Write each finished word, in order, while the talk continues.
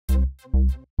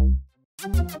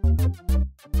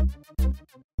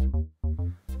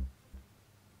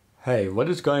Hey, what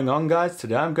is going on, guys?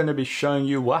 Today I'm going to be showing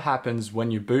you what happens when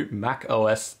you boot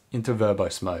macOS into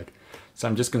Verbose mode. So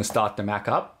I'm just going to start the Mac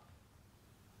up.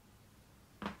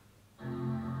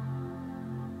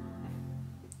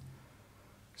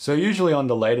 So usually on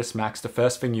the latest Macs, the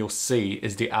first thing you'll see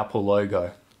is the Apple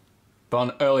logo. But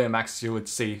on earlier Macs, you would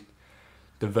see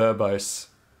the Verbose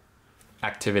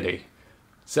activity.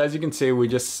 So as you can see,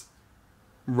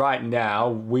 right now,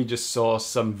 we just saw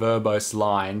some verbose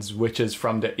lines, which is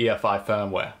from the EFI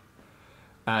firmware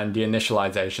and the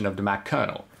initialization of the Mac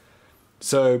kernel.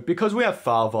 So because we have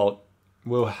file vault,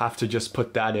 we'll have to just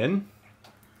put that in.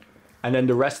 And then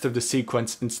the rest of the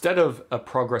sequence, instead of a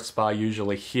progress bar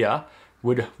usually here,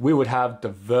 we would have the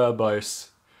verbose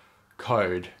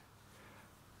code.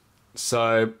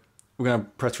 So we're going to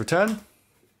press return.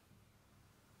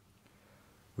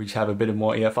 We just have a bit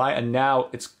more EFI, and now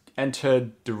it's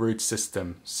entered the root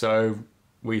system. So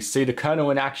we see the kernel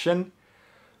in action.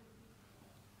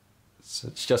 So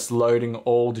it's just loading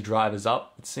all the drivers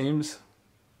up, it seems.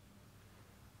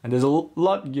 And there's a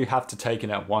lot you have to take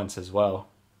in at once as well.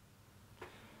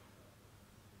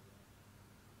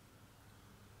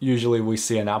 Usually we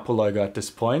see an Apple logo at this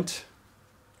point.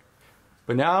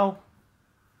 But now,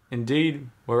 indeed,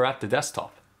 we're at the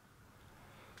desktop.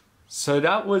 So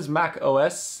that was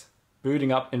macOS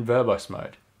booting up in Verbose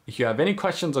mode. If you have any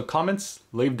questions or comments,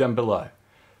 leave them below.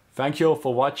 Thank you all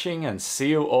for watching, and see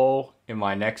you all in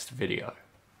my next video.